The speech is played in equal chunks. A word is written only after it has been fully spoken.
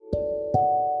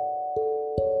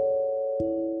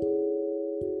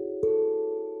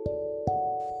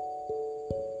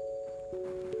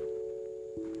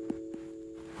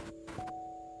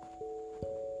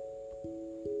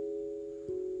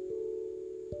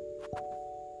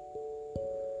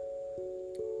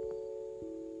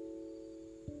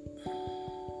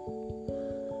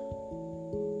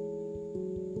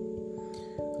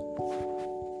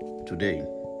Today,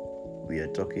 we are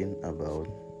talking about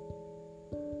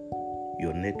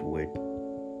your net worth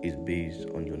is based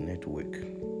on your network.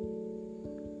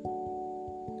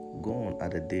 Gone are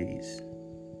the days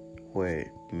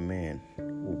where men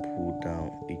will pull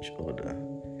down each other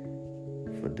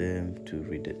for them to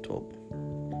reach the top.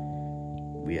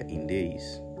 We are in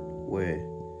days where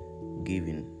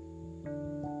giving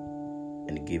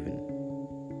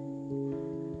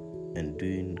and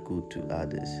doing good to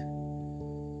others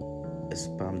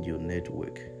expand your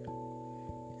network,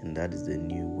 and that is the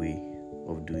new way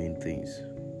of doing things.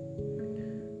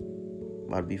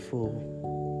 But before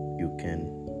you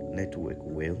can network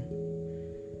well,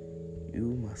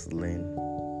 you must learn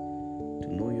to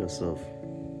know yourself.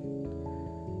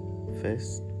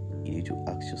 First, you need to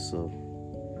ask yourself,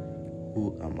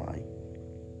 who am I?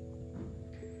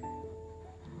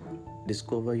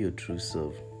 Discover your true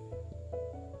self.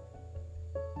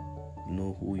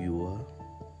 Know who you are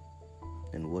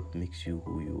and what makes you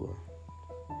who you are.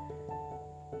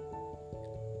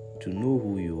 To know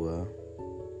who you are,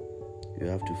 you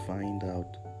have to find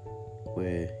out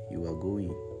where you are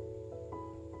going.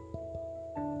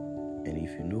 And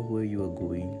if you know where you are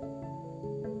going,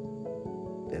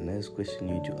 the next question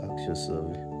you need to ask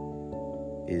yourself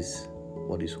is,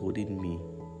 what is holding me?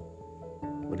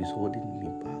 What is holding me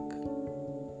back?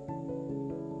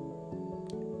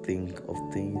 Think of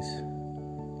things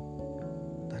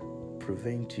that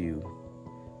prevent you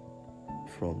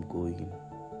from going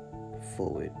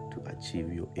forward to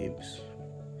achieve your aims.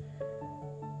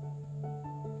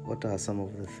 What are some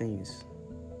of the things,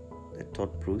 the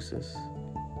thought process,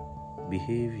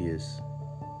 behaviors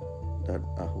that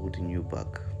are holding you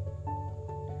back?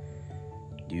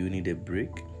 Do you need a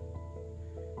break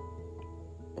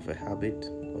of a habit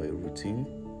or a routine?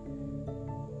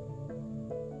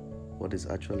 What is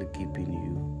actually keeping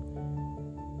you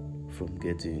from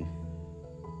getting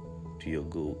to your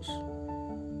goals?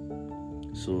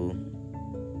 So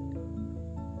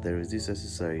there is this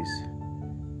exercise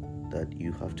that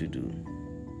you have to do.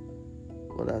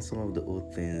 What are some of the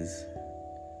old things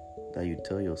that you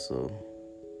tell yourself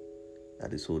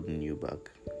that is holding you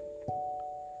back?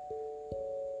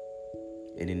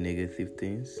 Any negative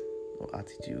things or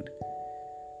attitude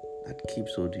that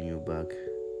keeps holding you back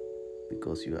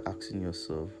because you are asking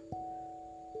yourself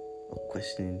or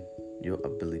questioning your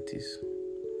abilities,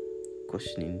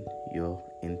 questioning your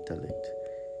intellect,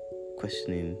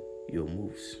 questioning your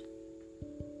moves.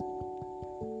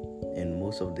 And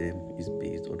most of them is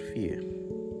based on fear.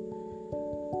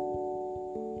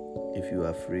 If you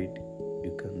are afraid,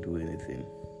 you can't do anything.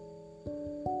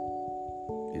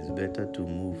 It's better to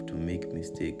move to make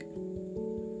mistake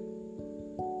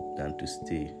than to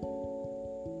stay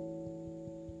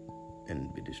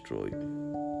and be destroyed.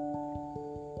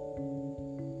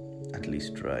 At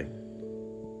least try.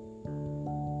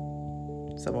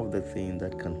 Some of the things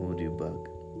that can hold you back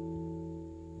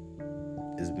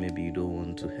is maybe you don't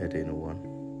want to hurt anyone.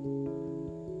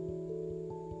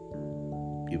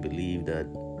 You believe that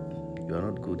you are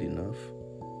not good enough.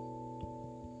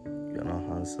 You are not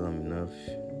handsome enough.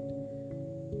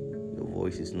 Your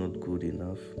voice is not good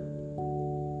enough.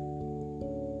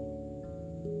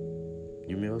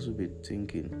 You may also be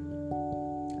thinking,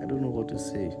 I don't know what to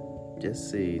say. Just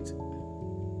say it.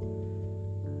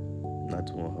 That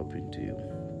won't happen to you.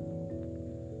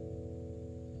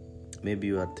 Maybe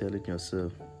you are telling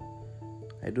yourself,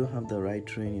 I don't have the right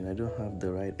training, I don't have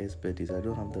the right expertise, I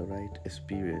don't have the right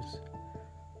experience.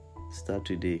 Start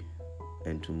today,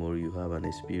 and tomorrow you have an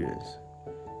experience.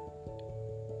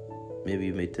 Maybe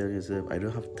you may tell yourself, I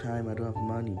don't have time, I don't have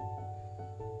money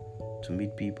to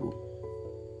meet people.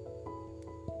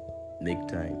 Make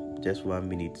time, just 1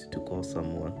 minute to call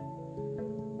someone,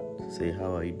 to say,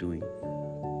 how are you doing?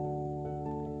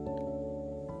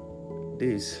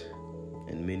 This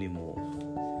and many more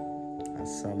are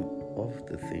some of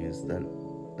the things that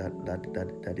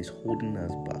is holding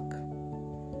us back.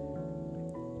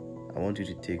 I want you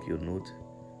to take your note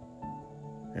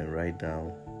and write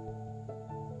down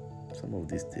some of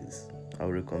these things. I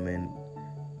would recommend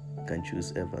you can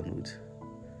choose Evernote.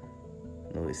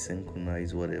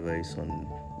 Synchronize whatever is on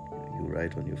you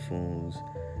write on your phones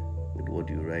with what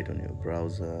you write on your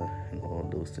browser and all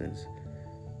those things,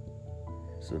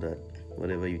 so that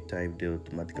whatever you type there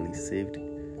automatically saved,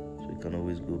 so you can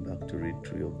always go back to read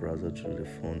through your browser, through the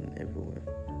phone, everywhere.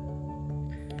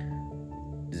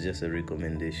 It's just a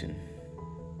recommendation.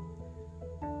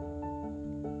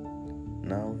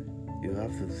 Now you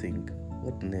have to think,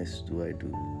 what next do I do?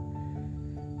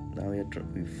 Now we're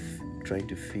trying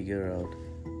to figure out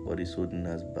what is holding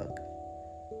us back.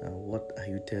 Now, what are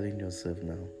you telling yourself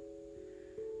now?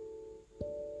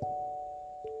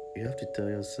 You have to tell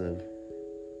yourself,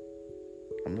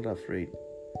 I'm not afraid.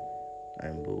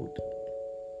 I'm bold.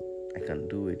 I can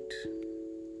do it.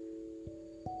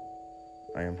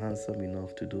 I am handsome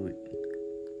enough to do it.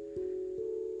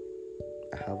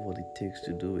 I have what it takes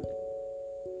to do it.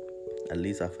 At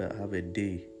least I have a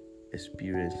day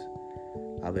experience.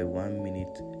 I have a 1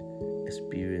 minute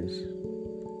experience.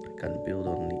 I can build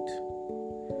on it.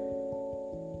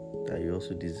 That you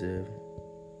also deserve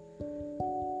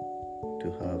to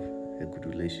have a good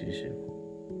relationship.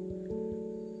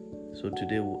 So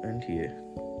today we'll end here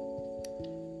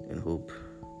and hope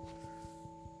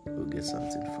we'll get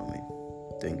something from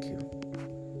it. Thank you.